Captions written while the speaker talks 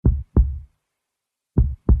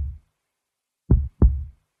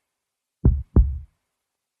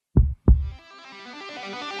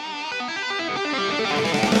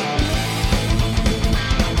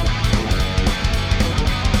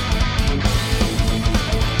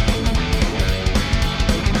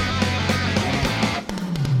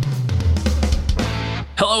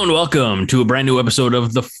Hello and welcome to a brand new episode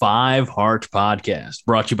of the Five Heart Podcast,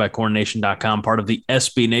 brought to you by CornNation.com, part of the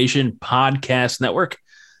SB Nation Podcast Network.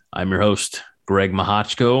 I'm your host, Greg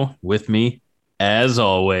Mahochko. With me, as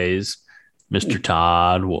always, Mr.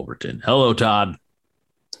 Todd Wolverton. Hello, Todd.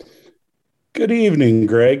 Good evening,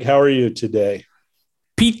 Greg. How are you today?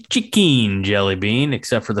 Peachy keen, Jelly Bean,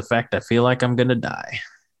 except for the fact I feel like I'm going to die.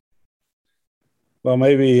 Well,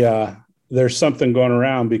 maybe there's something going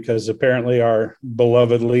around because apparently our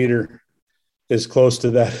beloved leader is close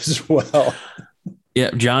to that as well.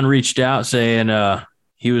 Yeah, John reached out saying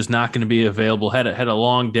he was not going to be available. Had a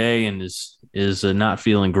long day and is not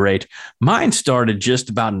feeling great. Mine started just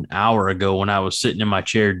about an hour ago when I was sitting in my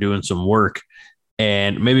chair doing some work,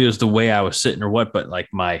 and maybe it was the way I was sitting or what, but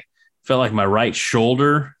felt like my right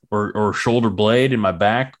shoulder or shoulder blade in my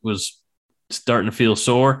back was starting to feel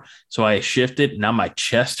sore. So I shifted. Now my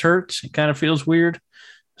chest hurts. It kind of feels weird.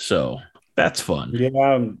 So that's fun.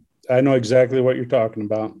 Yeah, I know exactly what you're talking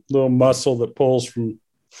about. Little muscle that pulls from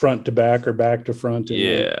front to back or back to front.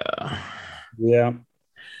 Yeah. Yeah.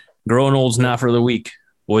 Growing old's not for the weak,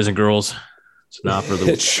 boys and girls. It's not for the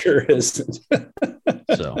weak. It sure isn't.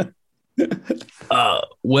 So,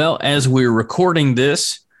 well, as we're recording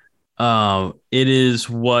this, it is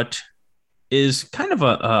what is kind of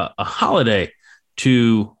a holiday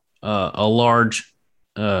to a large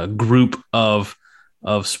group of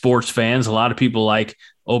sports fans. A lot of people like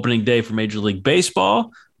opening day for Major League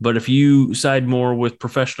Baseball, but if you side more with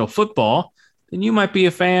professional football, then you might be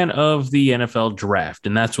a fan of the NFL draft,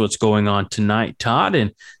 and that's what's going on tonight, Todd.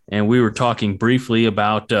 And we were talking briefly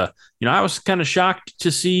about, I was kind of shocked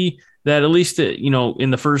to see that at least,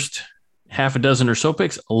 in the first half a dozen or so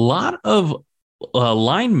picks, a lot of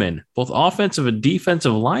linemen, both offensive and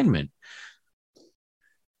defensive linemen.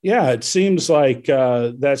 Yeah, it seems like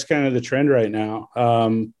that's kind of the trend right now.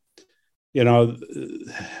 The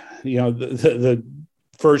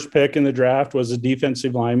first pick in the draft was a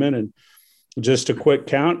defensive lineman, and just a quick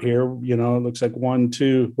count here, it looks like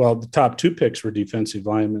the top two picks were defensive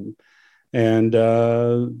linemen, and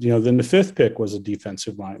then the fifth pick was a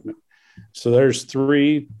defensive lineman. So there's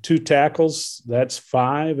two tackles, that's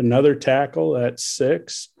 5, another tackle, that's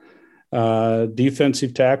 6,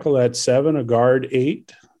 defensive tackle, that's 7, a guard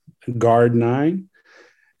 8, a guard 9,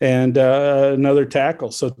 and another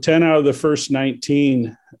tackle. So 10 out of the first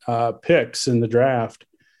 19 picks in the draft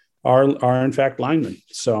are in fact linemen.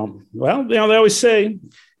 So, they always say,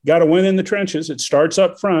 got to win in the trenches. It starts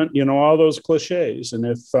up front, all those cliches. And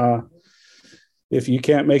if you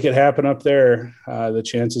can't make it happen up there, the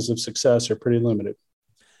chances of success are pretty limited.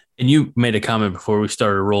 And you made a comment before we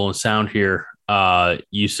started rolling sound here.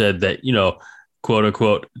 You said that, quote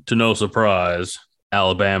unquote, to no surprise,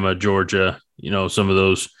 Alabama, Georgia, some of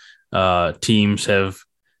those teams have,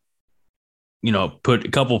 put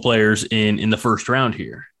a couple players in the first round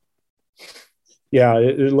here. Yeah,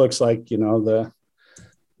 it looks like, the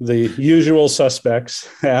usual suspects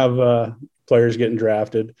have players getting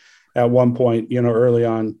drafted. At one point, early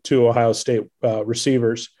on, 2 Ohio State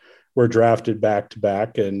receivers were drafted back to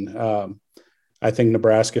back. And I think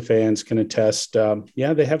Nebraska fans can attest,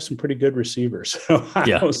 they have some pretty good receivers.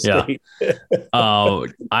 Yeah.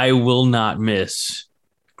 I will not miss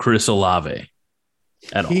Chris Olave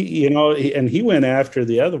at all. He went after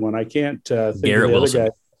the other one. I can't think Garrett of the Wilson. other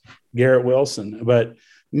guy, Garrett Wilson. But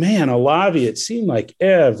man, Olave, it seemed like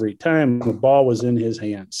every time the ball was in his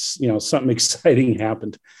hands, something exciting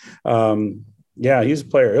happened. He's a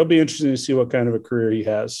player. It'll be interesting to see what kind of a career he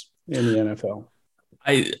has in the NFL.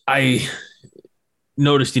 I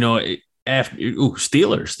noticed, after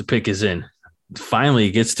Steelers, the pick is in. Finally,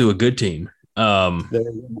 it gets to a good team. No,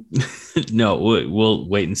 we'll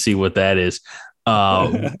wait and see what that is.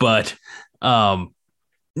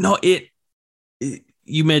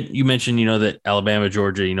 You mentioned, that Alabama,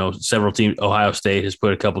 Georgia, several teams, Ohio State has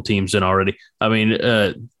put a couple teams in already. I mean,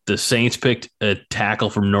 the Saints picked a tackle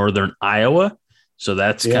from Northern Iowa, so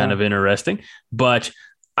that's kind of interesting. But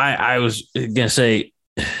I was going to say,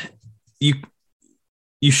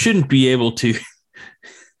 you shouldn't be able to.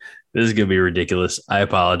 This is going to be ridiculous. I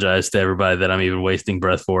apologize to everybody that I'm even wasting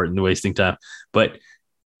breath for it and wasting time. But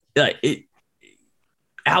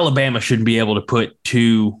Alabama shouldn't be able to put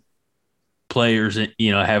 2 players,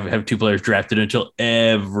 have 2 players drafted until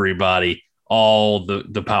everybody, all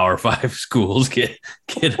the Power 5 schools get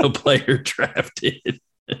a player drafted.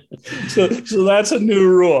 So that's a new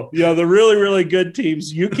rule. The really, really good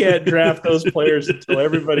teams, you can't draft those players until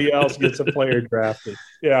everybody else gets a player drafted.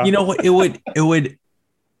 Yeah. You know what?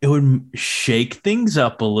 It would shake things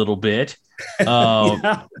up a little bit,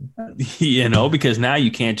 because now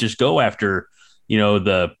you can't just go after,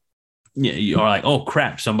 the Yeah, you're like, oh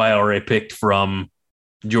crap, somebody already picked from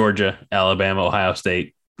Georgia, Alabama, Ohio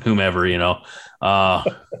State, whomever, all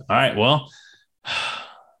right, well,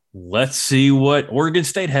 let's see what Oregon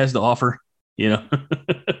State has to offer.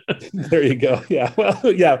 There you go. Yeah.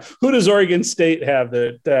 Well, yeah. Who does Oregon State have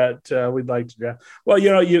that we'd like to draft? Well,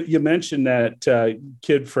 you mentioned that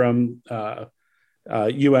kid from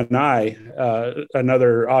UNI,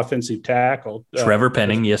 another offensive tackle, Trevor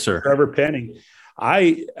Penning. Yes, sir. Trevor Penning.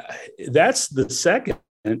 That's the second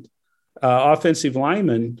offensive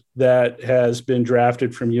lineman that has been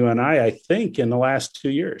drafted from UNI, I think, in the last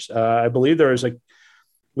 2 years. I believe there's a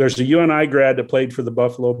UNI grad that played for the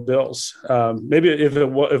Buffalo Bills. Maybe if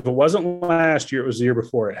it wasn't last year, it was the year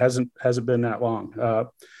before. It hasn't been that long.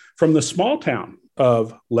 From the small town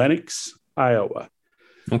of Lenox, Iowa.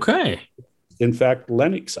 Okay. In fact,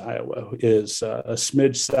 Lenox, Iowa is a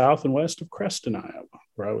smidge south and west of Creston, Iowa,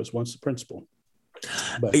 where I was once the principal.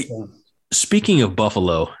 But speaking of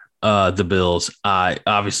Buffalo, the Bills,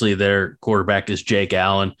 obviously their quarterback is Jake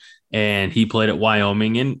Allen, and he played at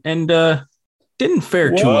Wyoming and didn't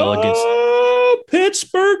fare too well against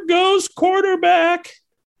Pittsburgh goes quarterback.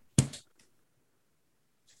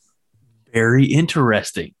 Very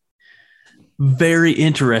interesting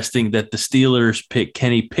that the Steelers pick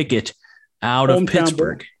Kenny Pickett out of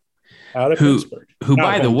Pittsburgh. Who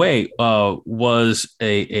by the way, was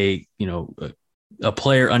a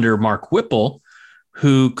player under Mark Whipple,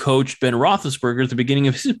 who coached Ben Roethlisberger at the beginning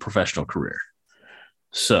of his professional career.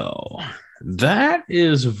 So that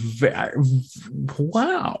is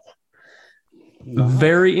wow.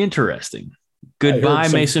 Very interesting. Goodbye,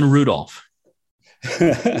 Mason Rudolph.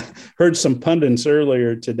 Heard some pundits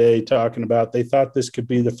earlier today talking about they thought this could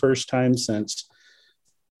be the first time since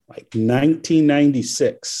like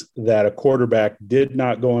 1996 that a quarterback did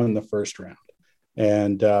not go in the first round.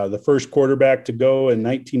 And the first quarterback to go in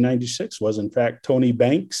 1996 was, in fact, Tony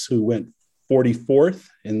Banks, who went 44th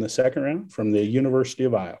in the second round from the University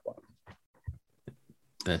of Iowa.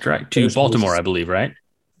 That's right. To Baltimore, I believe, right?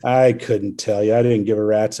 I couldn't tell you. I didn't give a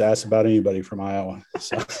rat's ass about anybody from Iowa.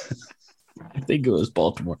 So. I think it was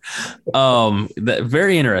Baltimore.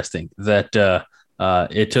 Very interesting that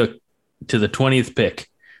it took to the 20th pick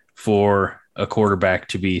for a quarterback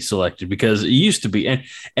to be selected, because it used to be, and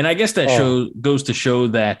I guess that goes to show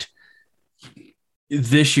that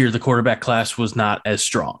this year the quarterback class was not as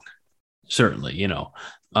strong. Certainly,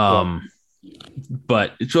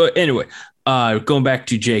 But so anyway, going back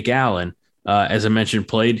to Jake Allen, as I mentioned,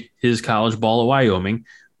 played his college ball at Wyoming,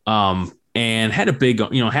 and had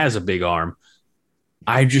has a big arm.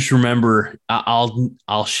 I just remember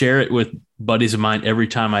I'll share it with buddies of mine every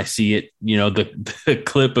time I see it. The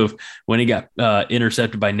clip of when he got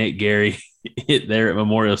intercepted by Nate Gary hit there at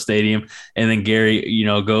Memorial Stadium, and then Gary,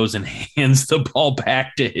 goes and hands the ball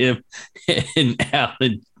back to him, and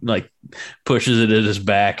Allen pushes it at his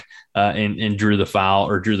back and drew the foul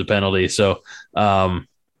or drew the penalty. So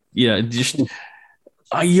just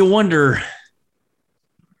you wonder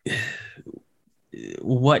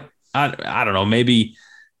what. I don't know, maybe,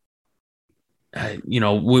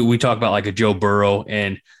 we talk about like a Joe Burrow,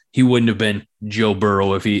 and he wouldn't have been Joe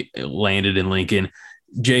Burrow if he landed in Lincoln.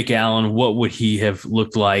 Jake Allen, what would he have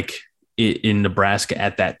looked like in Nebraska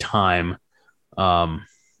at that time? When,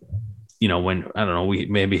 I don't know, we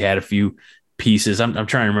maybe had a few pieces. I'm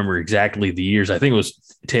trying to remember exactly the years. I think it was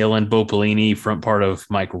tail end Bo Pelini, front part of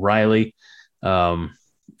Mike Riley. I'd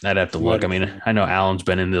have to look. I mean, I know Allen's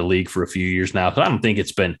been in the league for a few years now, so I don't think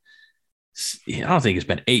it's been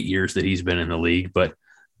 8 years that he's been in the league, but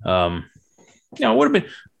it would have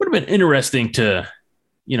been interesting to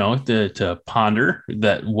ponder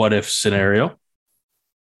that what if scenario.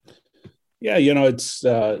 Yeah, it's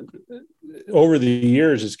over the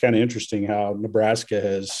years, it's kind of interesting how Nebraska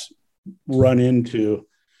has run into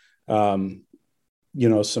some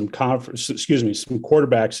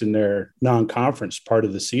quarterbacks in their non-conference part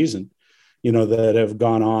of the season, that have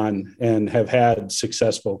gone on and have had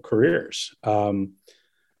successful careers.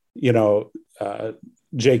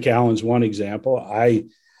 Jake Allen's one example.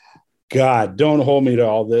 Don't hold me to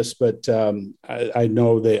all this, but I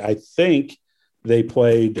know I think they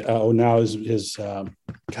played, from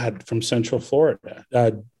Central Florida,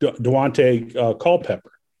 Dante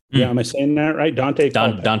Culpepper. Yeah. Am I saying that right? Dante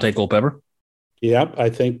Culpepper. Yep. I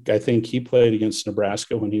think he played against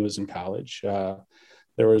Nebraska when he was in college.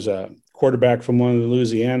 There was a quarterback from one of the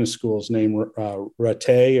Louisiana schools named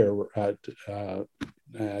Rattay,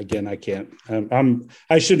 again, I can't.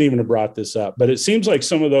 I shouldn't even have brought this up, but it seems like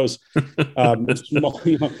some of those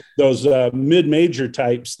those mid-major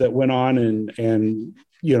types that went on and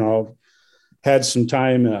had some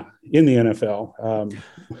time in the NFL.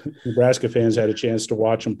 Nebraska fans had a chance to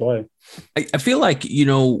watch them play. I feel like,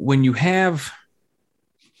 when you have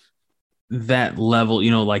that level,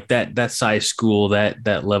 like that size school,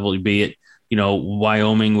 that level, be it,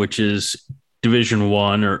 Wyoming, which is Division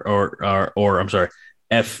I or I'm sorry,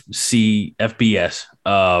 FBS,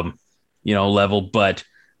 level, but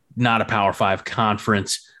not a Power 5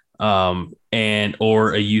 conference, and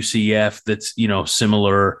or a UCF that's,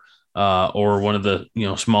 similar, or one of the,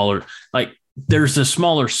 smaller, like there's a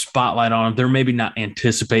smaller spotlight on them. They're maybe not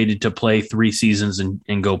anticipated to play 3 seasons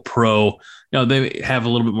and go pro. They have a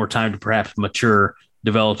little bit more time to perhaps mature,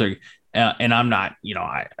 develop their, and I'm not,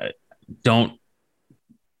 I don't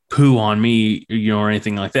poo on me, or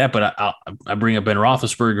anything like that. But I bring up Ben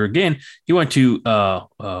Roethlisberger again. He went to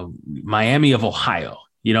Miami of Ohio.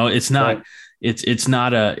 It's not, right. It's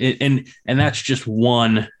not and that's just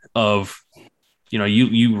one of,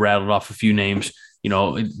 you rattled off a few names,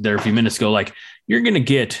 there a few minutes ago. Like, you're going to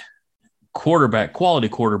get quality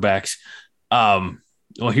quarterbacks.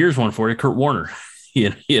 Well, here's one for you, Kurt Warner.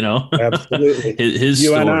 Absolutely. his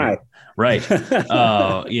story, and I. Right.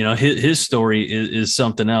 His story is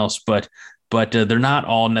something else, but they're not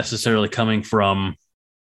all necessarily coming from,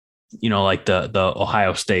 like the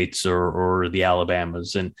Ohio States or the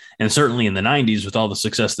Alabamas, and certainly in the 90s with all the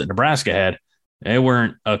success that Nebraska had, they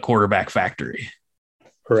weren't a quarterback factory.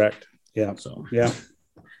 Correct. Yeah. So, yeah.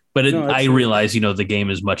 But I realize, the game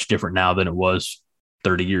is much different now than it was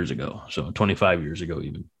 30 years ago. So 25 years ago,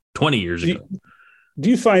 even 20 years ago. Do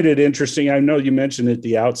you find it interesting? I know you mentioned at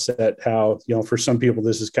the outset how, for some people,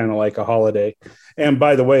 this is kind of like a holiday. And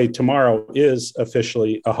by the way, tomorrow is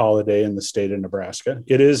officially a holiday in the state of Nebraska.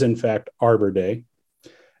 It is, in fact, Arbor Day.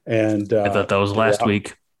 And I thought that was last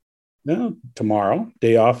week. No, tomorrow,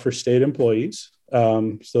 day off for state employees.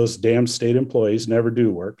 So those damn state employees never do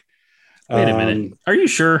work. Wait a minute. Are you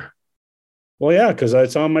sure? Well, yeah, because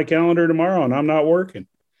it's on my calendar tomorrow and I'm not working.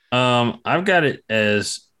 I've got it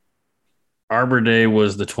as Arbor Day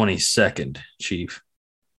was the 22nd, Chief.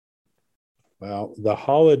 Well, the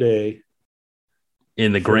holiday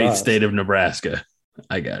in the great state of Nebraska.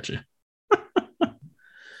 I got you.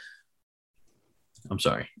 I'm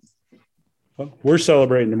sorry. Well, we're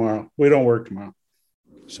celebrating tomorrow. We don't work tomorrow.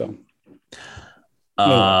 So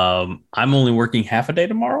I'm only working half a day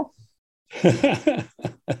tomorrow.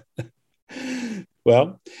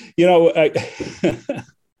 Well,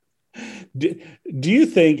 do you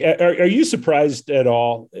think, are you surprised at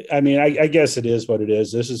all? I mean, I guess it is what it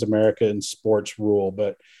is. This is America and sports rule,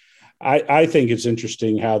 but I think it's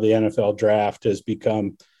interesting how the NFL draft has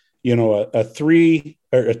become, a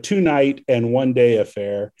 2-night and 1-day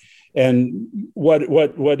affair. And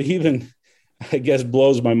what even, I guess,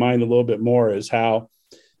 blows my mind a little bit more is how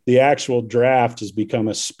the actual draft has become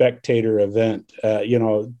a spectator event.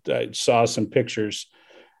 I saw some pictures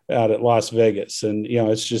out at Las Vegas, and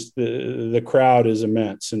it's just the crowd is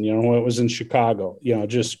immense. And it was in Chicago,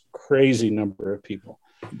 just crazy number of people.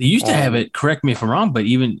 They used to have it, correct me if I'm wrong, but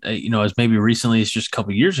even as maybe recently as just a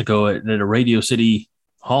couple of years ago at a Radio City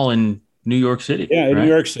Hall in New York City. Yeah, in right? New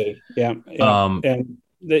York City. Yeah. And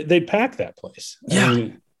they pack that place. Yeah. I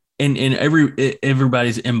mean, and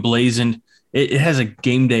everybody's emblazoned. It has a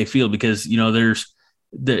game day feel because there's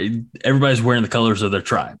everybody's wearing the colors of their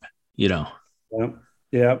tribe. Yeah.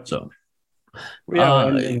 Yeah. So,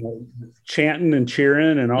 chanting and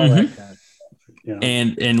cheering and all that kind of stuff.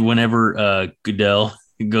 And whenever Goodell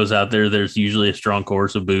goes out there, there's usually a strong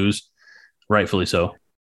chorus of boos, rightfully so.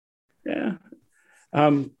 Yeah.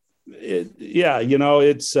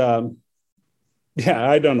 It's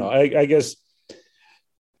I don't know. I guess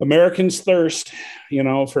Americans thirst,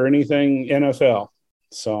 for anything NFL.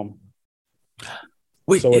 So,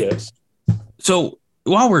 it is. So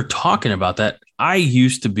while we're talking about that, I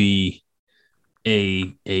used to be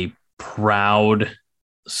a proud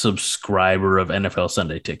subscriber of NFL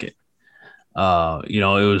Sunday Ticket. It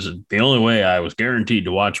was the only way I was guaranteed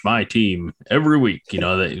to watch my team every week.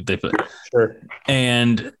 They put sure.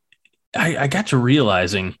 And I got to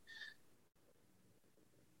realizing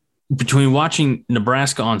between watching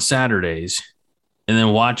Nebraska on Saturdays and then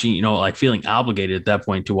watching, feeling obligated at that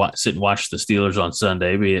point to sit and watch the Steelers on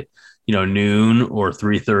Sunday, be it, noon or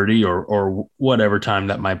 3:30 or whatever time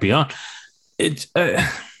that might be on. It's I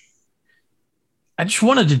just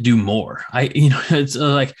wanted to do more. It's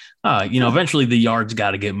eventually the yard's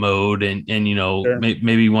got to get mowed and sure.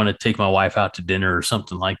 maybe want to take my wife out to dinner or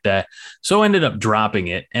something like that. So I ended up dropping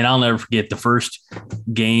it, and I'll never forget the first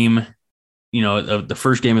game, the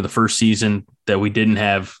first game of the first season that we didn't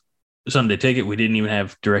have Sunday Ticket. We didn't even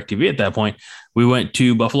have DirecTV at that point. We went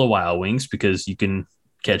to Buffalo Wild Wings because you can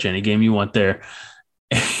catch any game you want there.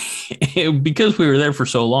 Because we were there for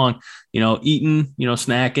so long, eating,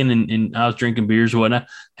 snacking, and I was drinking beers and whatnot.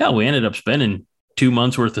 Hell, we ended up spending 2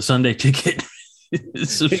 months worth of Sunday ticket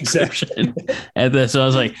subscription at this. So I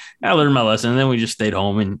was like, I learned my lesson. And then we just stayed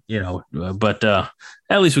home and, but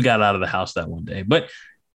at least we got out of the house that one day. But,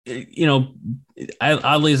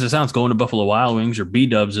 oddly as it sounds, going to Buffalo Wild Wings, or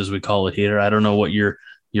B-dubs as we call it here. I don't know what your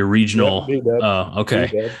regional.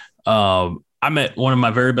 Okay. I met one of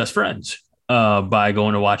my very best friends by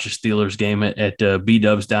going to watch a Steelers game at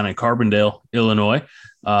B-dubs down in Carbondale, Illinois.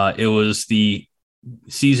 It was the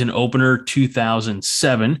season opener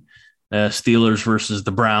 2007, Steelers versus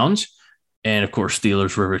the Browns. And of course,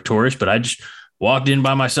 Steelers were victorious, but I just walked in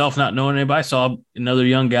by myself, not knowing anybody. Saw another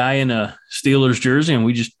young guy in a Steelers jersey, and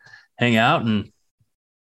we just hang out. And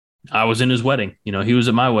I was in his wedding. He was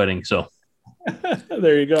at my wedding. So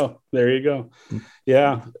there you go.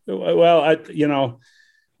 Yeah. Well,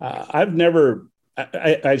 I've never,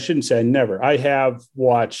 I shouldn't say I never, I have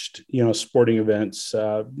watched, sporting events,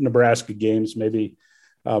 Nebraska games, maybe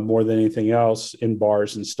more than anything else, in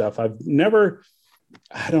bars and stuff. I've never,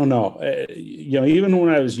 I don't know, even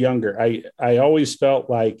when I was younger, I always felt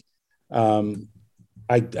like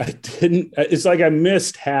I didn't, it's like I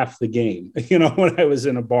missed half the game, when I was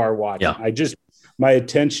in a bar watching. Yeah. My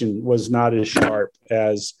attention was not as sharp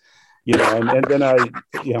as, and then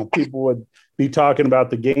people would be talking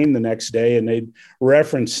about the game the next day and they'd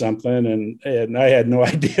reference something and I had no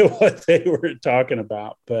idea what they were talking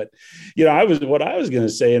about. But, what I was going to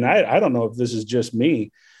say, and I don't know if this is just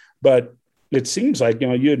me, but it seems like,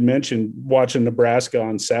 you had mentioned watching Nebraska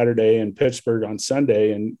on Saturday and Pittsburgh on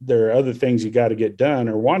Sunday, and there are other things you got to get done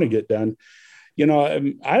or want to get done.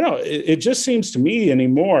 It just seems to me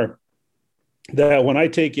anymore that when I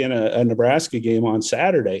take in a Nebraska game on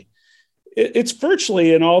Saturday, it's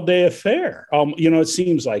virtually an all-day affair. It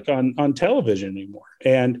seems like on television anymore.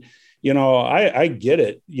 And, I get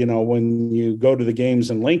it. When you go to the games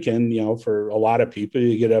in Lincoln, for a lot of people,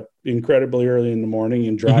 you get up incredibly early in the morning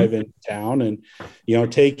and drive into town and,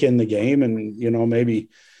 take in the game and, maybe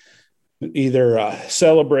either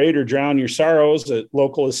celebrate or drown your sorrows at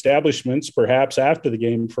local establishments, perhaps after the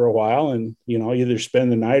game for a while, and, either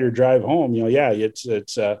spend the night or drive home.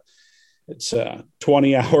 It's a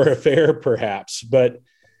 20-hour affair perhaps, but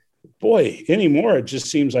boy, anymore, it just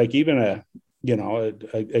seems like even a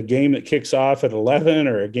game that kicks off at 11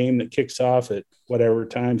 or a game that kicks off at whatever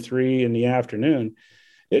time, 3 in the afternoon,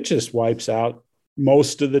 it just wipes out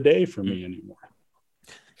most of the day for me anymore.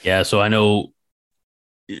 Yeah. So I know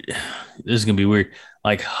this is going to be weird,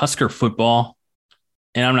 like Husker football.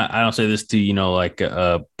 And I don't say this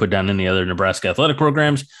to, put down any other Nebraska athletic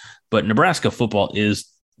programs, but Nebraska football is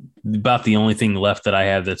about the only thing left that I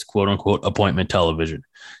have that's quote unquote appointment television.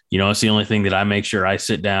 It's the only thing that I make sure I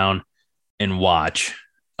sit down and watch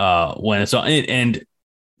when it's on. And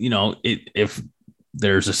if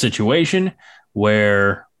there's a situation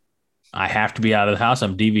where I have to be out of the house,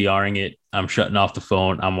 I'm DVRing it, I'm shutting off the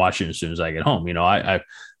phone, I'm watching it as soon as I get home. I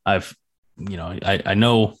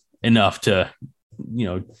know enough to,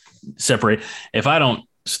 separate. If I don't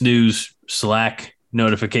snooze Slack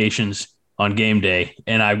notifications on game day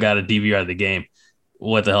and I've got a DVR of the game,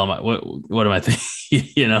 what the hell am I, what am I thinking,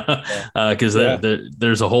 because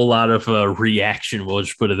there's a whole lot of reaction, we'll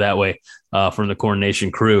just put it that way, from the Corn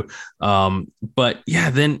Nation crew. But yeah,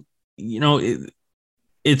 then,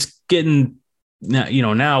 it's getting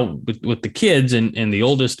now with the kids and the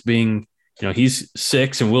oldest being, he's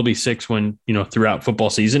 6 and will be 6 when, throughout football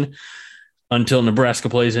season until Nebraska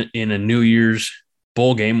plays in a New Year's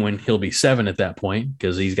bowl game when he'll be 7 at that point,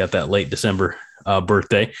 because he's got that late December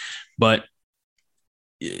birthday. But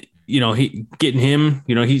he getting him,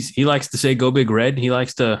 he likes to say "Go Big Red." He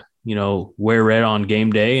likes to, wear red on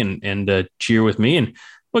game day and cheer with me, and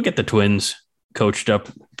we'll get the Twins coached up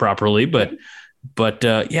properly. But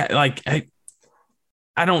yeah, like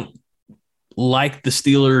I don't like the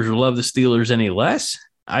Steelers or love the Steelers any less.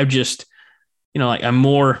 I've just, I'm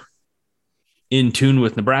more in tune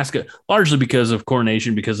with Nebraska, largely because of Corn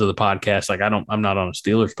Nation, because of the podcast. Like I'm not on a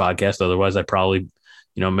Steelers podcast. Otherwise I probably,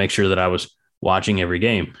 make sure that I was watching every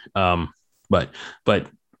game. But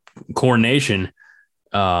Corn Nation,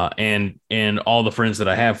 and all the friends that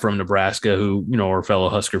I have from Nebraska who, are fellow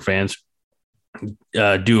Husker fans,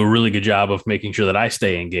 do a really good job of making sure that I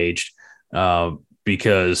stay engaged,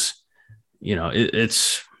 because,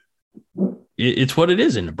 it's what it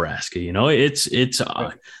is in Nebraska. It's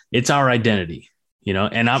our identity,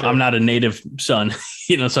 and I'm not a native son,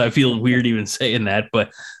 so I feel weird even saying that,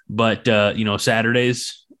 but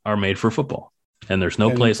Saturdays are made for football, and there's no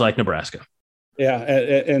place like Nebraska. Yeah,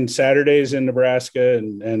 and Saturdays in Nebraska,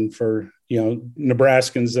 and for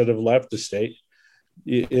Nebraskans that have left the state,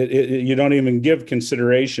 you don't even give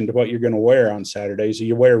consideration to what you're going to wear on Saturdays.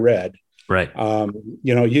 You wear red, right?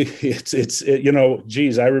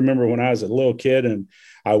 Geez, I remember when I was a little kid and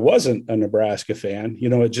I wasn't a Nebraska fan.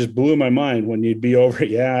 It just blew my mind when you'd be over.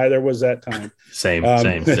 Yeah, there was that time. Same.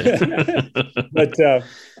 But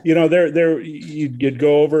you'd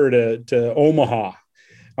go over to Omaha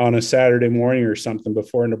on a Saturday morning or something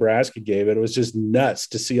before Nebraska gave it. It was just nuts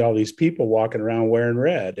to see all these people walking around wearing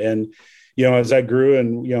red. And, as I grew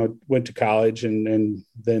and, went to college and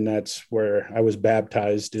then that's where I was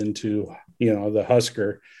baptized into, the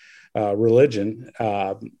Husker religion.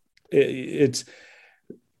 It's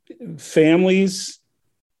families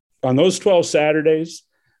on those 12 Saturdays.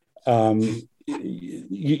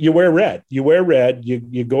 You wear red,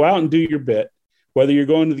 you go out and do your bit, whether you're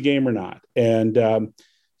going to the game or not. And,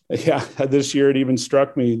 this year it even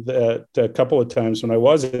struck me that a couple of times when I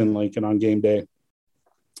was in Lincoln on game day,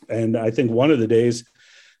 and I think one of the days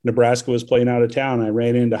Nebraska was playing out of town, I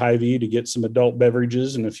ran into Hy-Vee to get some adult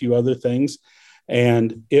beverages and a few other things,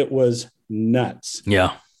 and it was nuts.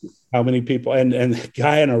 Yeah, how many people and the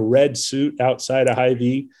guy in a red suit outside of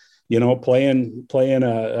Hy-Vee, playing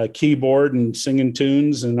a keyboard and singing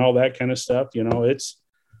tunes and all that kind of stuff.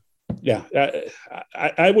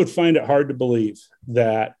 I would find it hard to believe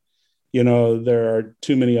that there are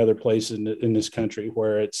too many other places in this country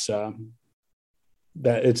where it's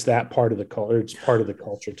that part of the culture. It's part of the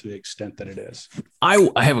culture to the extent that it is. I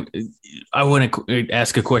want to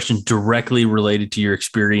ask a question directly related to your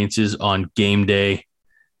experiences on game day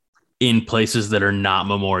in places that are not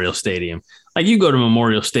Memorial Stadium. Like you go to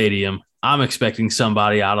Memorial Stadium, I'm expecting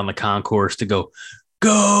somebody out on the concourse to go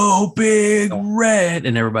Big Red,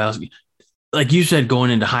 and everybody else, like you said,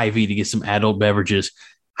 going into Hy-Vee to get some adult beverages.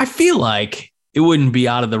 I feel like it wouldn't be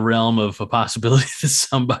out of the realm of a possibility that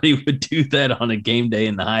somebody would do that on a game day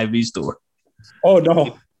in the Hy-Vee store. Oh,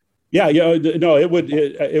 no. Yeah. No, it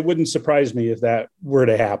wouldn't surprise me if that were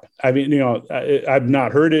to happen. I mean, I've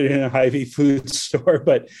not heard it in a Hy-Vee food store,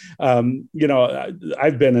 but,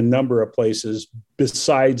 I've been a number of places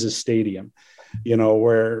besides a stadium,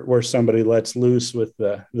 where somebody lets loose with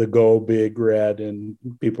the Go Big Red and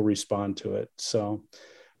people respond to it. So,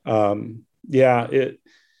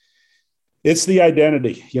 it's the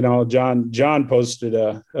identity. John posted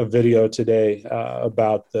a video today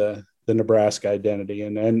about the Nebraska identity,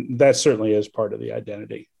 and that certainly is part of the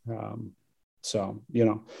identity. And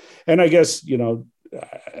I guess,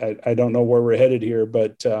 I don't know where we're headed here,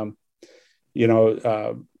 but,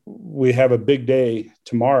 we have a big day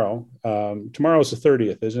tomorrow. Tomorrow's the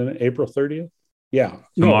 30th, isn't it? April 30th? Yeah.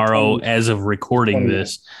 Tomorrow, as of recording 29th.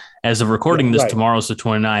 this, Right. Tomorrow's the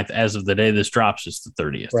 29th. As of the day this drops, it's the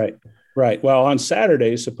 30th. Right. Well, on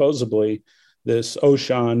Saturday, supposedly, this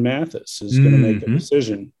O'Shawn Mathis is going to make a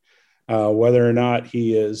decision whether or not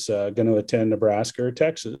he is going to attend Nebraska or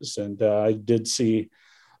Texas. And I did see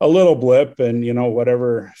a little blip, and,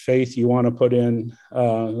 whatever faith you want to put in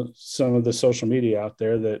some of the social media out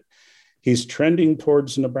there, that he's trending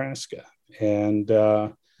towards Nebraska. And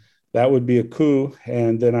that would be a coup.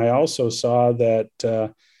 And then I also saw that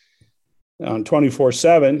on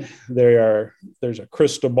 24/7, there's a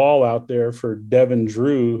crystal ball out there for Devin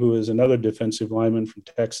Drew, who is another defensive lineman from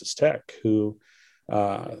Texas Tech, who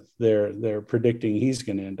they're predicting he's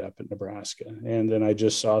going to end up at Nebraska. And then I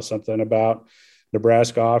just saw something about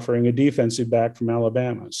Nebraska offering a defensive back from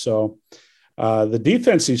Alabama. So the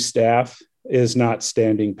defensive staff is not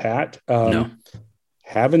standing pat. No.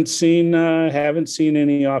 Haven't seen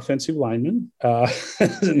any offensive linemen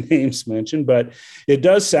names mentioned, but it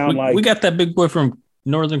does sound like we got that big boy from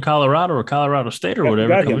Northern Colorado or Colorado State or whatever.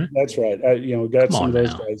 Got him. That's right. Got some of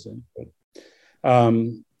those guys in.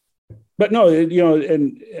 But no,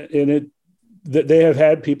 they have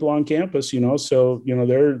had people on campus, so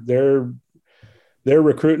they're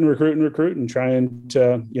recruiting, trying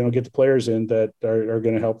to get the players in that are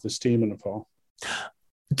going to help this team in the fall.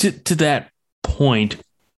 To that point,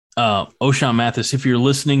 O'Shawn Mathis, if you're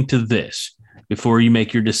listening to this before you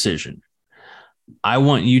make your decision, I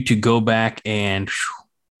want you to go back and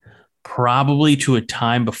probably to a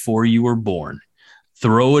time before you were born,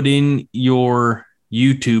 throw it in your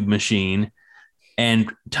YouTube machine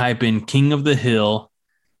and type in King of the Hill,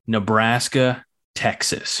 Nebraska,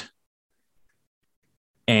 Texas,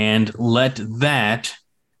 and let that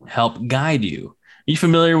help guide you. Are you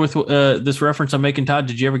familiar with this reference I'm making, Todd?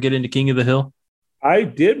 Did you ever get into King of the Hill? I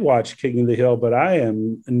did watch King of the Hill, but I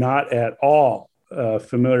am not at all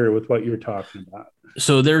familiar with what you're talking about.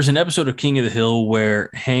 So there's an episode of King of the Hill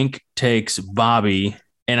where Hank takes Bobby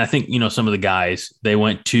And I think, some of the guys, they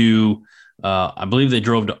went to, I believe they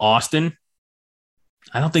drove to Austin.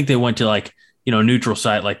 I don't think they went to like, neutral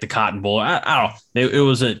site like the Cotton Bowl. I don't know. It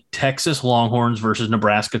was a Texas Longhorns versus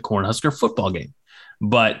Nebraska Cornhusker football game.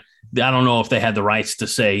 But I don't know if they had the rights to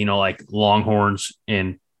say, like Longhorns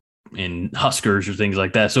and Huskers or things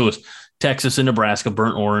like that. So it was Texas and Nebraska,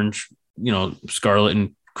 burnt orange, scarlet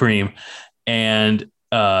and cream. And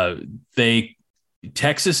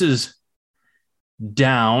Texas is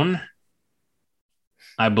down,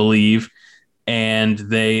 I believe, and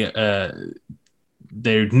they're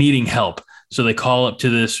needing help. So they call up to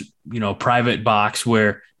this, private box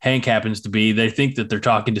where Hank happens to be. They think that they're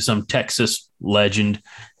talking to some Texas legend,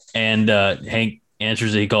 and Hank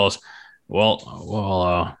answers it. He calls, you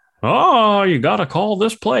got to call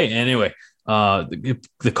this play. Anyway,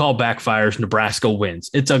 the call backfires. Nebraska wins.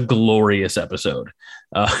 It's a glorious episode.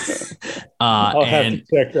 I'll have to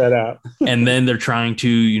check that out. And then they're trying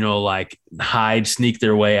to, sneak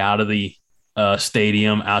their way out of the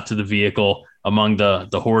stadium, out to the vehicle among the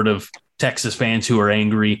horde of Texas fans who are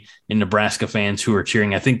angry and Nebraska fans who are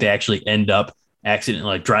cheering. I think they actually end up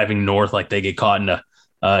accidentally driving north, like they get caught in a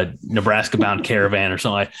Nebraska bound caravan or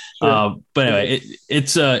something. Sure. But anyway,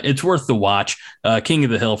 it's worth the watch. King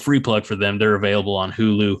of the Hill, free plug for them. They're available on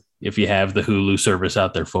Hulu. If you have the Hulu service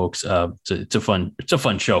out there, folks, it's a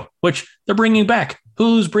fun show, which they're bringing back.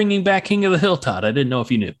 Hulu's bringing back King of the Hill, Todd. I didn't know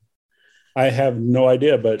if you knew. I have no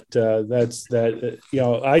idea, but that's that.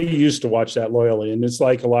 I used to watch that loyally, and it's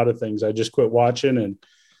like a lot of things. I just quit watching, and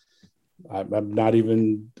I'm not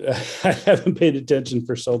even. I haven't paid attention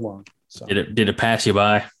for so long. So. Did it pass you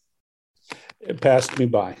by? It passed me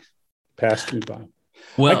by.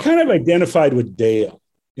 Well, I kind of identified with Dale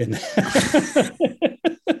in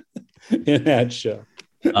in that show,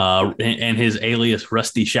 and his alias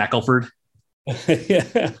Rusty Shackelford.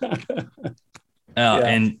 Yeah.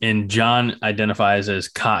 And John identifies as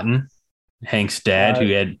Cotton, Hank's dad,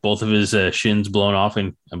 who had both of his shins blown off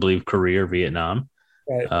in, I believe, Korea or Vietnam.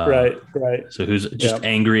 Right. So who's just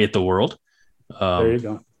angry at the world. There you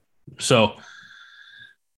go. So,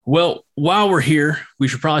 well, while we're here, we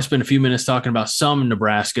should probably spend a few minutes talking about some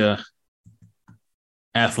Nebraska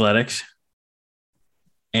athletics.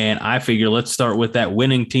 And I figure let's start with that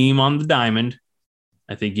winning team on the diamond.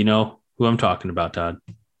 I think you know who I'm talking about, Todd.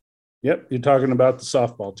 Yep, you're talking about the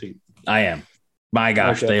softball team. I am. My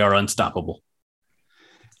gosh, They are unstoppable.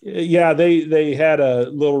 Yeah, they had a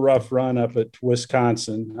little rough run up at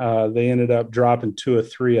Wisconsin. They ended up dropping 2 of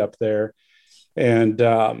 3 up there. And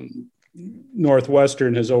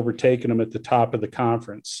Northwestern has overtaken them at the top of the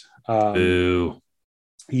conference. Ooh.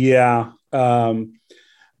 Yeah.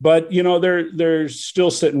 But, they're still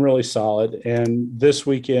sitting really solid. And this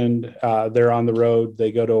weekend, they're on the road.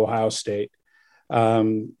 They go to Ohio State.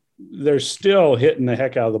 They're still hitting the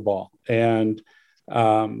heck out of the ball. And,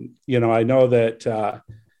 I know that,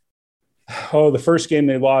 the first game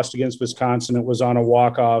they lost against Wisconsin, it was on a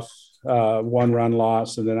walk-off 1-run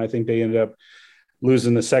loss. And then I think they ended up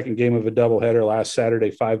losing the second game of a doubleheader last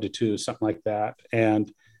Saturday, 5-2, something like that.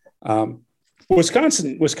 And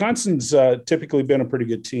Wisconsin's typically been a pretty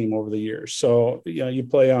good team over the years. So, you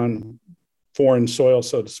play on foreign soil,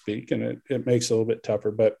 so to speak, and it makes it a little bit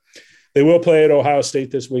tougher. But they will play at Ohio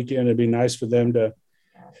State this weekend. It'd be nice for them to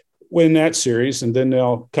win that series, and then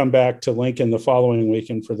they'll come back to Lincoln the following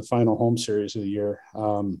weekend for the final home series of the year.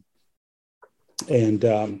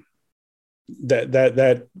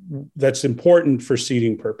 That's important for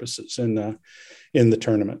seeding purposes in the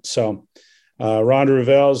tournament. So Ronda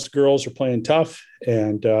Revell's girls are playing tough,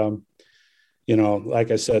 and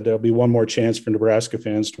like I said, there'll be one more chance for Nebraska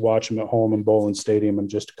fans to watch them at home in Bowling Stadium in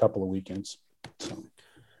just a couple of weekends. So.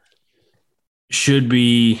 Should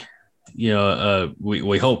be,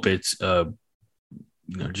 we hope it's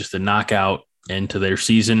just a knockout into their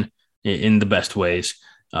season in the best ways.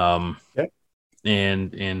 And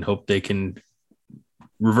hope they can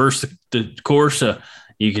reverse the course.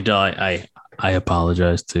 You can tell I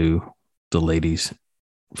apologize to the ladies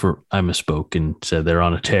for I misspoke and said they're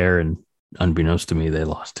on a tear, and unbeknownst to me, they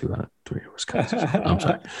lost 2 out of 3 to Wisconsin. I'm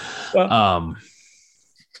sorry. Well,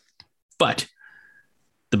 but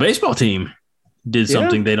the baseball team did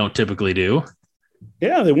something they don't typically do.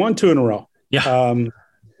 Yeah, they won 2 in a row. Yeah.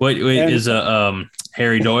 Is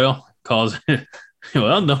Harry Doyle calls it,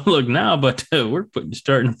 well, don't look now, but we're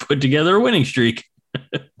starting to put together a winning streak.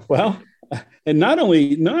 Well, and not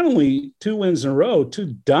only 2 wins in a row, 2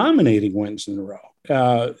 dominating wins in a row.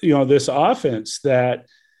 This offense that,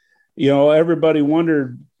 everybody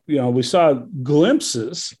wondered, we saw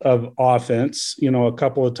glimpses of offense, a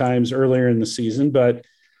couple of times earlier in the season, but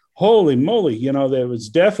holy moly, that was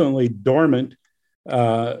definitely dormant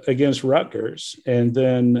against Rutgers. And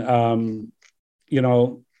then,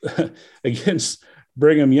 against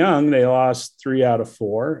Brigham Young, they lost 3 out of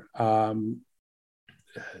 4. And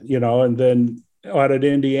then out at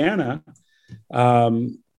Indiana,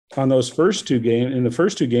 on those first 2 games, in the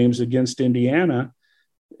first 2 games against Indiana,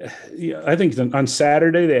 I think on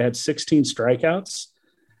Saturday they had 16 strikeouts.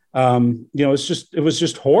 It was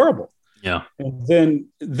just horrible. Yeah. And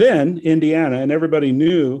then Indiana, and everybody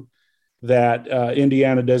knew that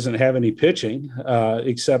Indiana doesn't have any pitching,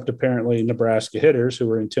 except apparently Nebraska hitters who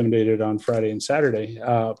were intimidated on Friday and Saturday.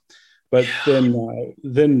 But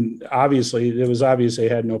then obviously it was obvious they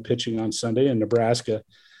had no pitching on Sunday, and Nebraska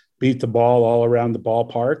beat the ball all around the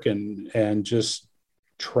ballpark and just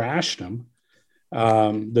trashed them,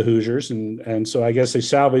 the Hoosiers. And so I guess they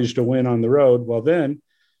salvaged a win on the road. Well, then,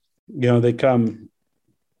 they come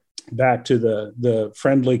back to the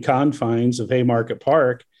friendly confines of Haymarket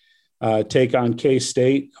Park, take on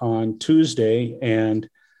K-State on Tuesday, and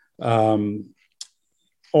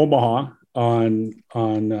Omaha on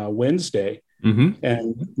Wednesday. Mm-hmm.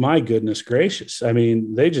 And my goodness gracious, I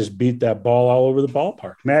mean, they just beat that ball all over the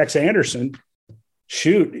ballpark. Max Anderson,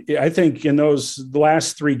 I think in those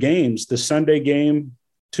last 3 games, the Sunday game,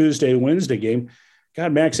 Tuesday, Wednesday game,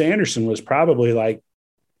 God, Max Anderson was probably like,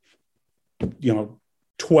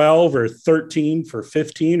 12 or 13 for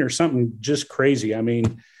 15 or something just crazy. I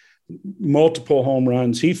mean, multiple home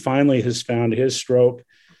runs. He finally has found his stroke.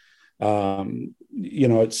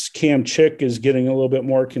 It's Cam Chick is getting a little bit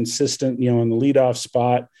more consistent, in the leadoff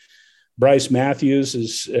spot. Bryce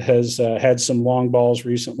Matthews has had some long balls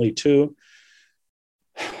recently too.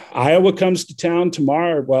 Iowa comes to town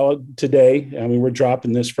tomorrow. Well, today, I mean, we're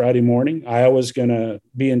dropping this Friday morning. Iowa's going to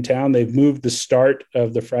be in town. They've moved the start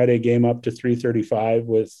of the Friday game up to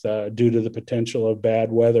 3:35 due to the potential of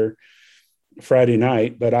bad weather Friday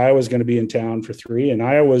night, but Iowa's going to be in town for 3, and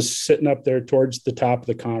Iowa's sitting up there towards the top of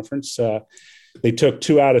the conference. They took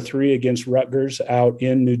 2 out of 3 against Rutgers out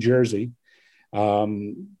in New Jersey.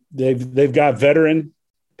 They've got veteran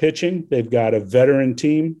pitching. They've got a veteran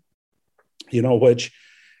team, which,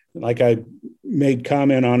 like I made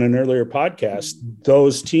comment on an earlier podcast,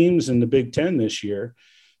 those teams in the Big Ten this year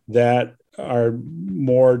that are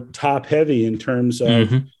more top heavy in terms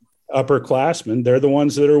of upperclassmen, they're the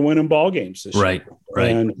ones that are winning ball games this year. Right.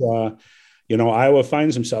 And, Iowa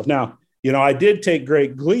finds himself. Now, I did take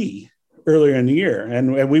great glee earlier in the year,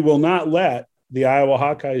 and we will not let the Iowa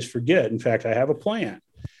Hawkeyes forget. In fact, I have a plan.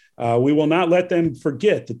 We will not let them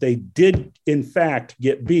forget that they did, in fact,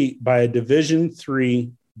 get beat by a Division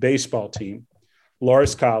III baseball team,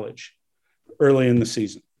 Loras College, early in the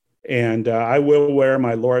season. And I will wear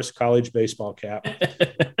my Loras College baseball cap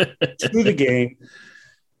to the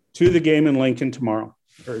game in Lincoln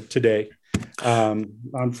today,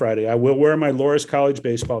 on Friday. I will wear my Loras College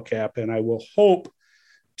baseball cap, and I will hope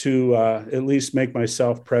to at least make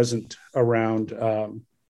myself present around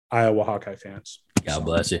Iowa Hawkeye fans. God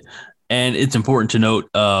bless you. And it's important to note,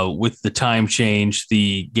 with the time change,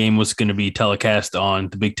 the game was going to be telecast on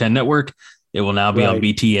the Big Ten Network. It will now be on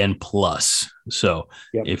BTN Plus. So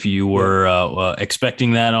if you were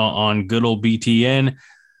expecting that on good old BTN,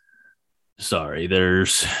 sorry,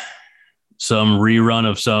 there's some rerun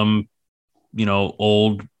of some,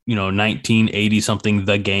 old, 1980 something,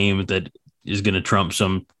 the game that is going to trump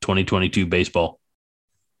some 2022 baseball.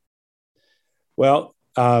 Well,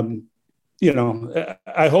 I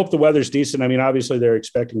hope the weather's decent. I mean, obviously they're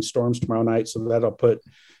expecting storms tomorrow night, so that'll put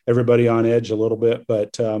everybody on edge a little bit,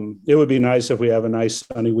 but it would be nice if we have a nice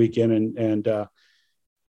sunny weekend. And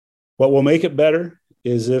what will make it better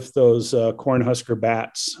is if those Cornhusker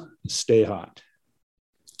bats stay hot.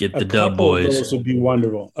 Get the dub, boys. Those would be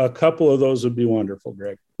wonderful. A couple of those would be wonderful,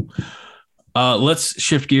 Greg. Let's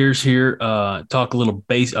shift gears here. Talk a little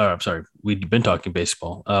we've been talking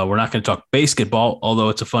baseball. We're not going to talk basketball, although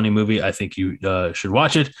it's a funny movie. I think you should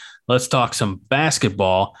watch it. Let's talk some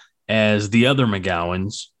basketball, as the other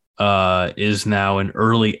McGowans is now an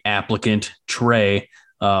early applicant, Trey,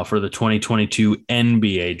 for the 2022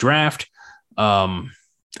 NBA draft. I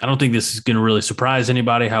don't think this is going to really surprise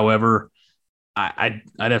anybody. However, I'd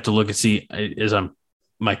have to look and see as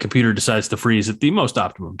my computer decides to freeze at the most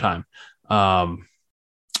optimum time. I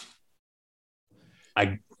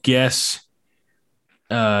guess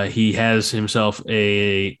he has himself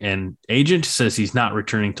an agent, says he's not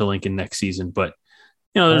returning to Lincoln next season, but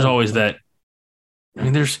there's always that. I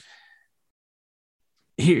mean,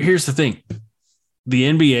 here's the thing. The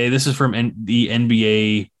NBA, this is from the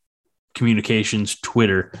NBA communications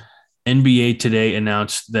Twitter. NBA Today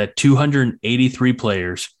announced that 283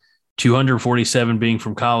 players, 247 being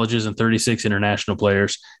from colleges and 36 international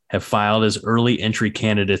players, have filed as early entry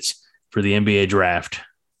candidates for the NBA draft.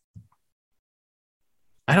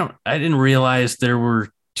 I didn't realize there were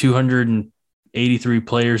 283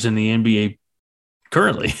 players in the NBA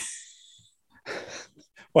currently.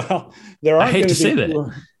 Well, there I aren't hate going to to say be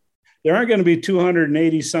that. there aren't going to be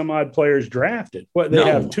 280 some odd players drafted. What, they No.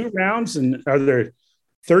 have 2 rounds, and are there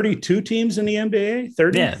 32 teams in the NBA?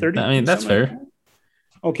 30, Yeah, 30 I mean, that's fair. like that?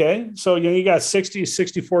 Okay. So, you got 60,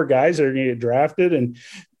 64 guys that are going to get drafted. And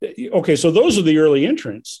okay, so those are the early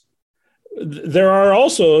entrants. There are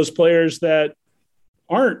also those players that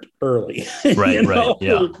aren't early. Right, right.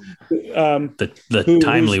 Yeah. The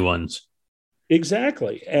timely ones.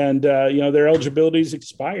 Exactly. And, their eligibility is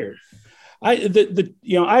expired. I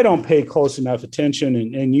don't pay close enough attention,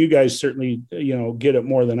 and you guys certainly, get it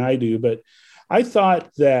more than I do. But I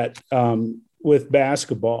thought that with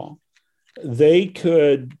basketball, they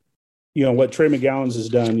could, what Trey McGowan's has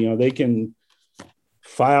done, they can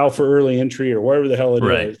file for early entry or whatever the hell it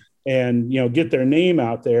is, and, get their name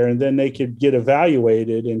out there, and then they could get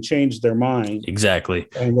evaluated and change their mind. Exactly.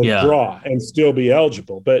 And withdraw and still be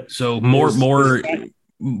eligible. But so more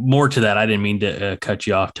to that. I didn't mean to cut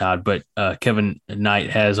you off, Todd, but Kevin Knight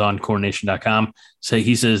has on CornNation.com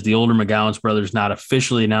he says the older McGowan's brothers not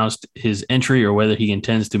officially announced his entry or whether he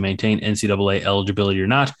intends to maintain NCAA eligibility or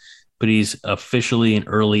not, but he's officially an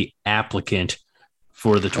early applicant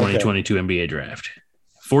for the 2022 NBA draft.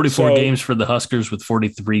 44 games for the Huskers with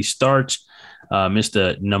 43 starts. Missed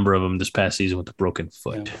a number of them this past season with a broken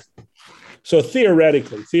foot. Yeah. So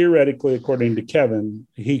theoretically, according to Kevin,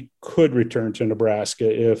 he could return to Nebraska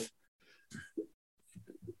if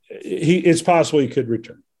it's possible he could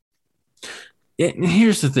return. Yeah,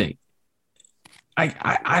 here's the thing.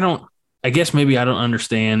 I guess maybe I don't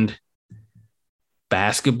understand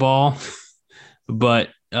basketball, but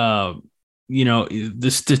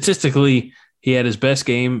statistically he had his best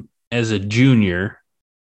game as a junior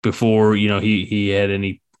before, he had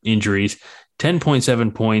any injuries.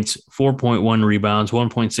 10.7 points, 4.1 rebounds,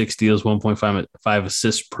 1.6 steals, 1.5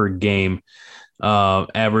 assists per game.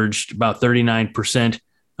 Averaged about 39%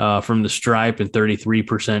 from the stripe and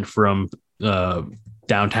 33% from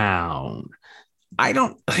downtown.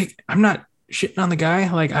 I'm not shitting on the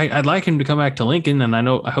guy. Like I'd like him to come back to Lincoln, and I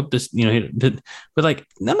hope this, but like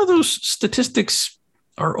none of those statistics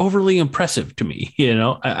are overly impressive to me.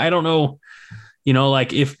 I don't know,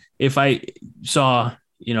 like if I saw,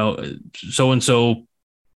 so-and-so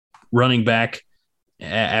running back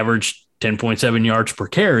averaged 10.7 yards per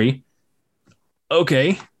carry.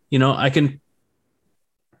 Okay. I can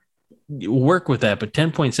work with that, but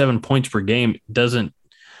 10.7 points per game doesn't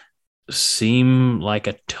seem like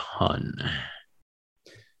a ton.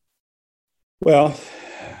 Well,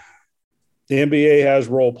 the NBA has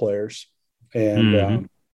role players, and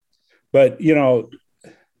but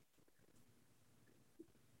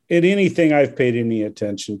in anything I've paid any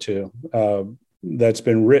attention to that's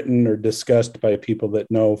been written or discussed by people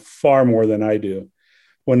that know far more than I do,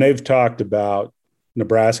 when they've talked about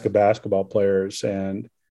Nebraska basketball players and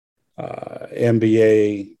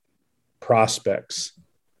NBA prospects,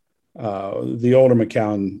 the older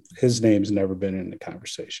McCown, his name's never been in the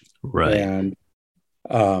conversation. Right. And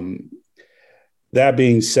that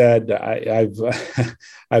being said, I've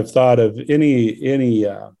thought of any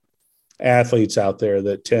athletes out there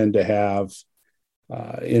that tend to have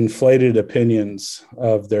inflated opinions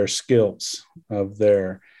of their skills, of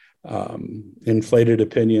their inflated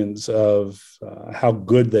opinions of how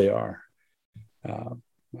good they are.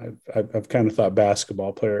 I've kind of thought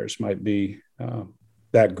basketball players might be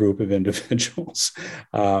that group of individuals.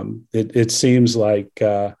 It seems like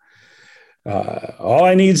all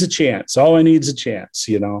I need is a chance. So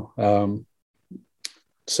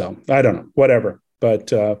I don't know, whatever.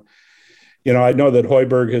 But I know that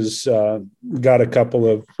Hoiberg has got a couple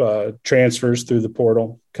of transfers through the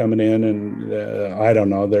portal coming in, and I don't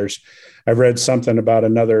know. I've read something about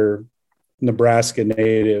another Nebraska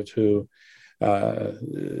native who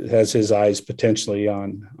has his eyes potentially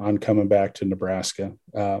on coming back to Nebraska.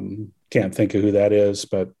 Can't think of who that is,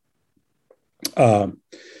 but from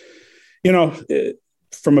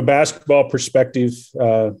a basketball perspective,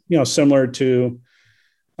 similar to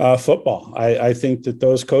football, I think that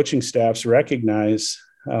those coaching staffs recognize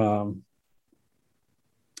the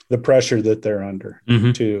pressure that they're under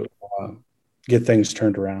to get things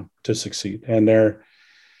turned around, to succeed, and they're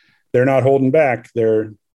not holding back.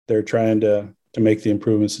 They're trying to make the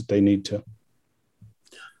improvements that they need to.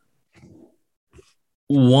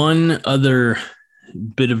 One other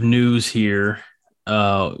bit of news here.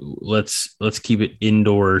 Let's keep it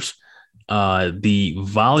indoors. The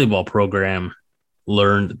volleyball program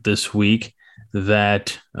learned this week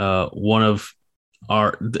that one of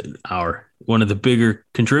one of the bigger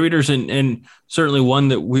contributors, and certainly one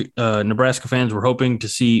that we Nebraska fans were hoping to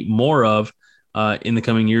see more of in the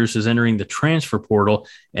coming years, is entering the transfer portal.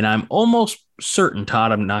 And I'm almost certain,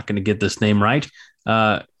 Todd, I'm not going to get this name right.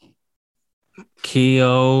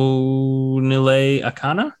 Keonile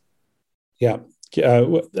Akana. Yeah.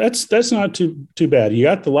 That's not too bad. You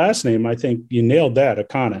got the last name. I think you nailed that,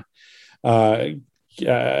 Akana. And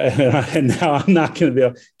now I'm not going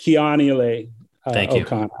to be Keonile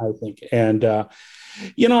Okana, I think. And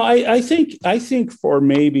I think for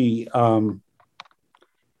maybe I'm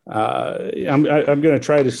going to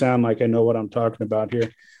try to sound like I know what I'm talking about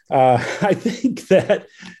here. I think that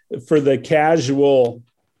for the casual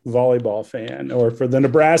volleyball fan, or for the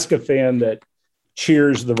Nebraska fan that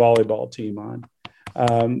cheers the volleyball team on,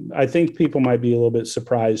 I think people might be a little bit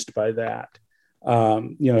surprised by that.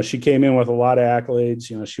 She came in with a lot of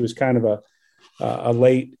accolades. She was kind of a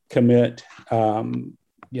late commit.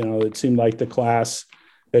 It seemed like the class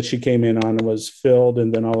that she came in on was filled,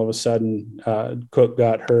 and then all of a sudden Cook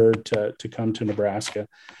got her to come to Nebraska.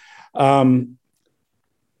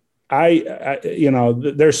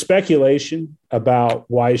 There's speculation about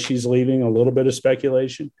why she's leaving, a little bit of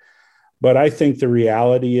speculation, but I think the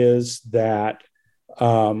reality is that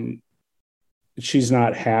she's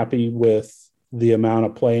not happy with the amount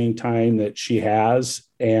of playing time that she has.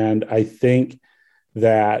 And I think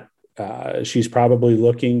that she's probably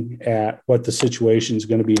looking at what the situation is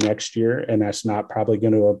going to be next year, and that's not probably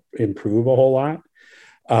going to improve a whole lot.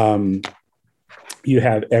 You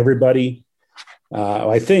have everybody.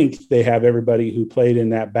 I think they have everybody who played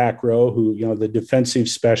in that back row, who, the defensive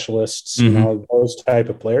specialists, those type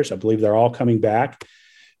of players. I believe they're all coming back.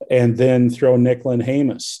 And then throw Nicklin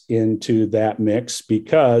Hamus into that mix,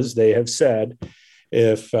 because they have said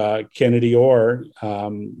if Kennedy Orr,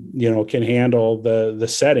 can handle the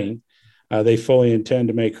setting, they fully intend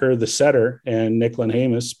to make her the setter and Nicklin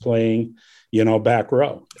Hamus playing, back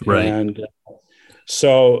row. Right. And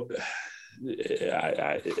so,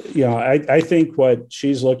 I think what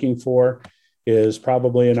she's looking for is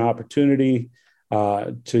probably an opportunity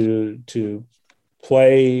to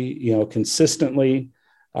play, consistently,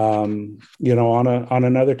 on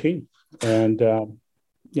another team, and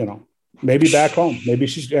maybe back home. Maybe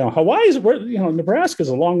she's Hawaii is where Nebraska is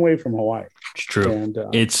a long way from Hawaii. It's true, and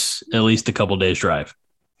it's at least a couple days drive.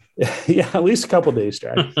 Yeah, at least a couple days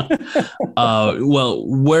drive. Well,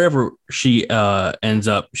 wherever she ends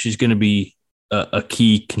up, she's going to be a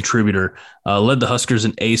key contributor. Led the Huskers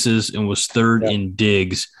in aces and was third in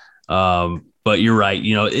digs. But you're right.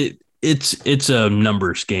 It's a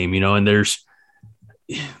numbers game. And there's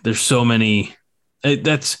so many.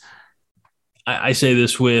 I say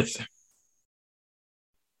this with.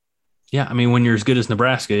 Yeah, I mean, when you're as good as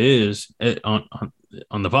Nebraska is on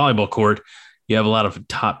the volleyball court, you have a lot of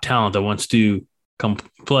top talent that wants to come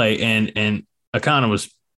play, and Akana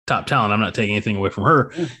was top talent. I'm not taking anything away from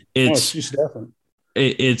her. She's definitely.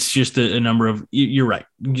 It's just a number of. You're right.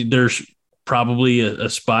 There's probably a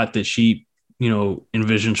spot that she,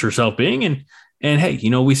 envisions herself being, and hey,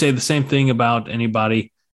 we say the same thing about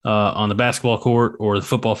anybody on the basketball court or the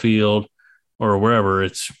football field or wherever.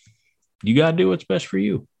 It's you got to do what's best for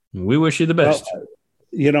you. We wish you the best.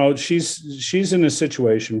 Well, she's in a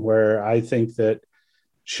situation where I think that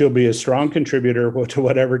she'll be a strong contributor to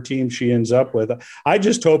whatever team she ends up with. I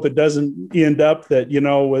just hope it doesn't end up that,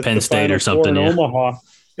 with Penn State or something in Omaha,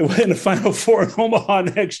 in the Final Four in Omaha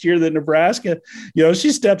next year, that Nebraska,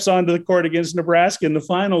 she steps onto the court against Nebraska in the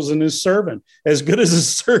finals and is serving as good as a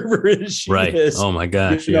server as she is. Oh my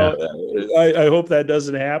gosh. I hope that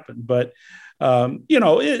doesn't happen, but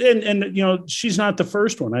she's not the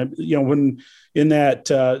first one. When in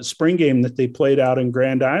that spring game that they played out in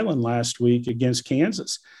Grand Island last week against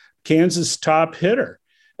Kansas top hitter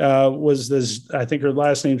was this, I think her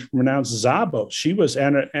last name's pronounced Zabo. She was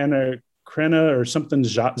Anna Krena or something,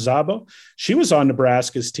 Zabo. She was on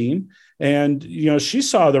Nebraska's team, and, she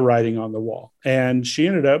saw the writing on the wall, and she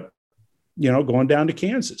ended up, going down to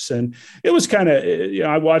Kansas. And it was kind of,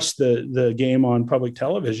 I watched the game on public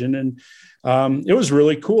television, and it was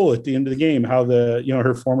really cool at the end of the game how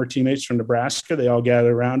her former teammates from Nebraska, they all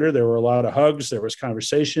gathered around her. There were a lot of hugs. There was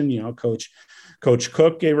conversation. Coach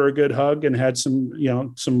Cook gave her a good hug and had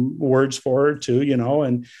some words for her too,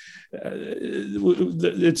 and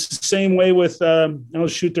it's the same way with,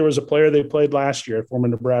 there was a player they played last year, a former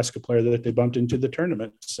Nebraska player that they bumped into the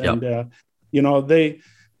tournaments. And,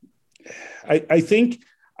 I think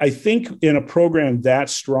in a program that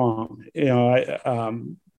strong,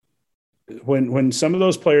 when some of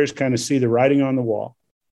those players kind of see the writing on the wall,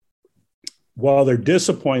 while they're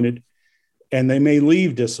disappointed and they may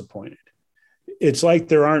leave disappointed. It's like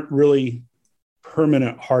there aren't really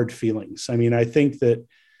permanent hard feelings. I mean, I think that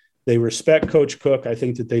they respect Coach Cook. I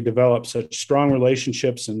think that they develop such strong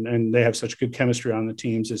relationships and they have such good chemistry on the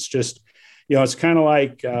teams. It's just, it's kind of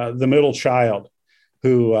like the middle child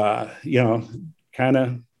who, kind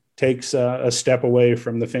of takes a step away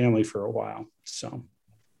from the family for a while. So,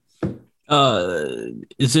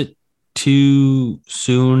 is it too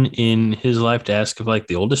soon in his life to ask if like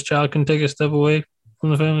the oldest child can take a step away from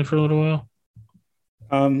the family for a little while?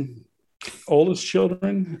 Oldest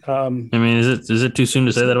children. I mean, is it too soon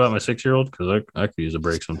to say that about my 6-year-old? Because I could use a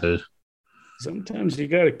break sometimes. Sometimes you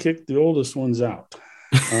got to kick the oldest ones out.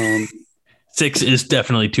 6 is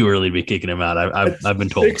definitely too early to be kicking him out. I've been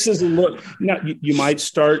told. 6 is a look. You might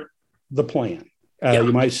start the plan.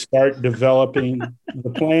 You might start developing the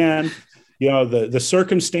plan. The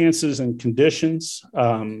circumstances and conditions.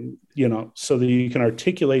 So that you can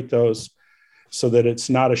articulate those, so that it's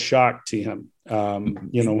not a shock to him.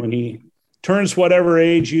 When he turns whatever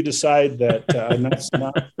age you decide that, and that's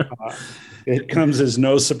not, it comes as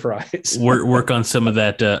no surprise. work on some of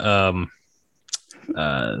that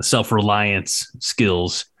self-reliance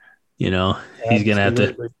skills. He's going to have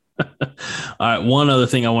to. All right. One other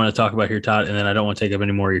thing I want to talk about here, Todd, and then I don't want to take up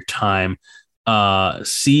any more of your time.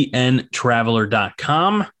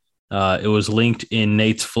 cntraveler.com. It was linked in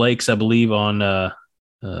Nate's Flakes, I believe, on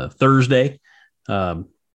Thursday.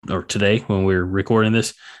 Or today when we're recording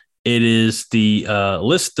this. It is the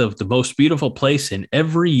list of the most beautiful place in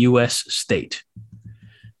every U.S. state.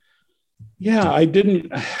 Yeah, I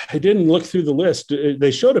didn't look through the list.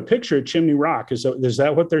 They showed a picture of Chimney Rock. Is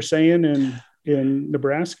that what they're saying in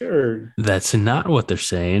Nebraska? Or that's not what they're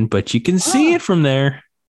saying, but you can see it from there.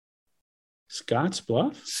 Scotts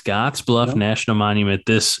Bluff National Monument.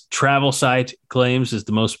 This travel site claims is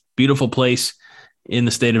the most beautiful place in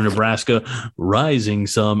the state of Nebraska, rising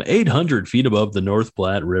some 800 feet above the North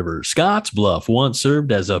Platte River. Scotts Bluff once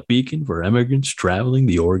served as a beacon for immigrants traveling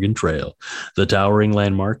the Oregon Trail. The towering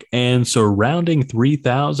landmark and surrounding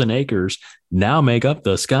 3,000 acres now make up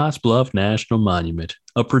the Scotts Bluff National Monument,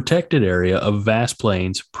 a protected area of vast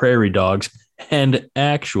plains, prairie dogs, and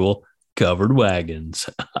actual covered wagons.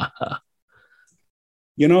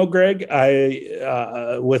 Greg,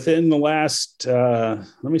 I within the last, I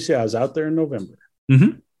was out there in November.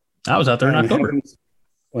 Mm-hmm. I was out there in October.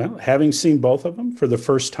 Having seen both of them for the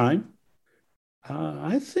first time,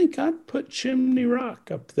 I think I'd put Chimney Rock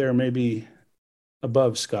up there, maybe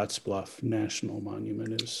above Scotts Bluff National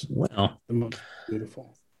Monument is the most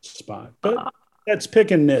beautiful spot. But that's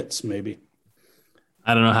picking nits, maybe.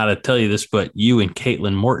 I don't know how to tell you this, but you and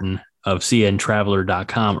Caitlin Morton of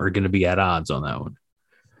cntraveler.com are going to be at odds on that one.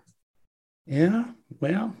 Yeah,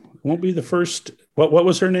 well, it won't be the first. What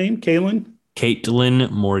was her name? Caitlin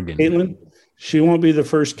Morgan. Caitlin. She won't be the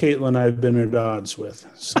first Caitlin I've been at odds with.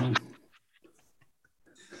 So.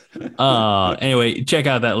 Anyway, check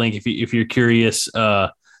out that link if you're curious.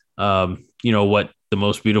 What the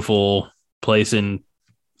most beautiful place in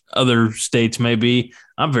other states may be.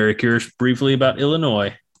 I'm very curious briefly about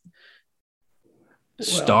Illinois.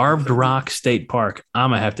 Starved Rock State Park. I'm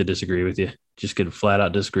gonna have to disagree with you. Just gonna flat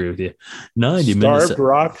out disagree with you. 90 minutes. Starved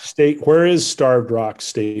Rock State. Where is Starved Rock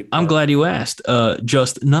State Park? I'm glad you asked.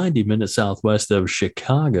 Just 90 minutes southwest of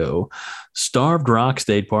Chicago, Starved Rock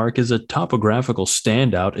State Park is a topographical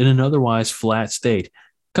standout in an otherwise flat state.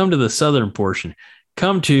 Come to the southern portion.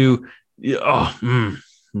 Come to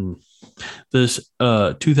this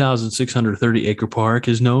 2,630 acre park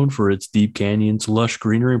is known for its deep canyons, lush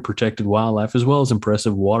greenery, and protected wildlife, as well as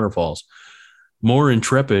impressive waterfalls. More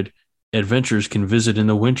intrepid adventurers can visit in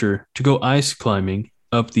the winter to go ice climbing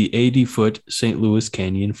up the 80-foot St. Louis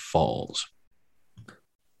Canyon Falls. I'm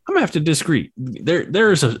going to have to disagree.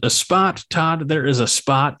 There is a spot, Todd. There is a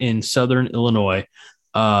spot in southern Illinois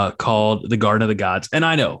called the Garden of the Gods. And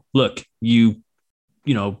I know, look,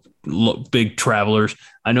 big travelers,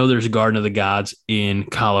 I know there's a Garden of the Gods in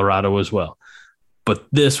Colorado as well. But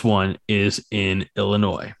this one is in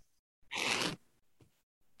Illinois.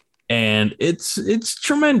 And it's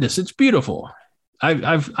tremendous. It's beautiful.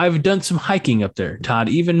 I've done some hiking up there, Todd.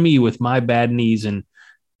 Even me with my bad knees and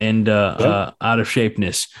out of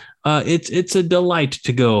shapeness. It's a delight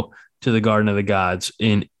to go to the Garden of the Gods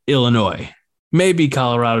in Illinois. Maybe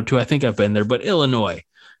Colorado too. I think I've been there, but Illinois,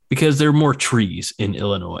 because there are more trees in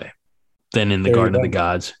Illinois than in the Garden of the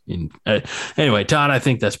Gods. Anyway, Todd, I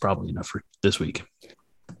think that's probably enough for this week.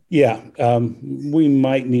 Yeah, we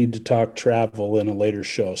might need to talk travel in a later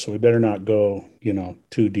show, so we better not go,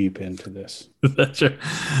 too deep into this. That's right.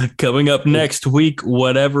 Coming up next week,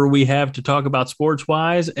 whatever we have to talk about sports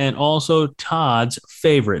wise, and also Todd's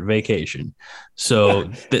favorite vacation, so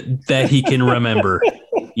that he can remember,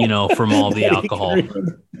 from all the alcohol.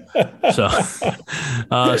 So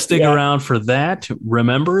stick around for that.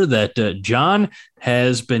 Remember that John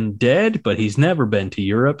has been dead, but he's never been to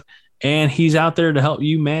Europe. And he's out there to help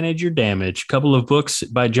you manage your damage. A couple of books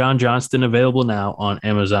by John Johnston available now on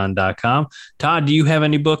Amazon.com. Todd, do you have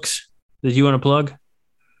any books that you want to plug?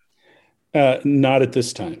 Not at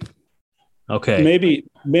this time. Okay.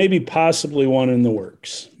 Maybe possibly one in the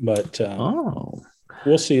works, but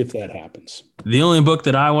we'll see if that happens. The only book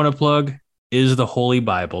that I want to plug is the Holy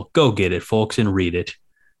Bible. Go get it, folks, and read it.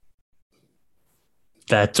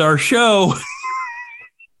 That's our show.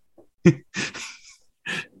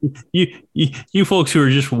 You folks who are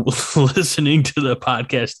just listening to the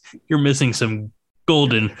podcast, you're missing some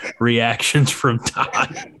golden reactions from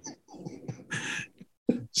Todd.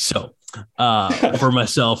 So, for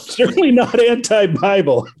myself, certainly not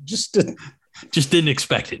anti-Bible. Just didn't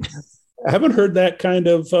expect it. I haven't heard that kind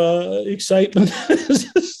of excitement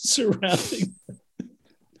surrounding.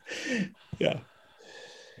 Yeah.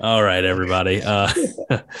 All right, everybody.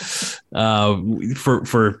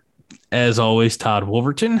 For as always, Todd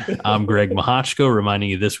Wolverton. I'm Greg Mahochko, reminding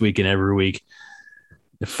you this week and every week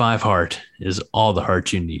that 5 Heart is all the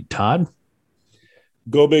heart you need. Todd?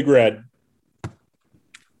 Go Big Red.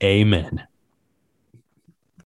 Amen.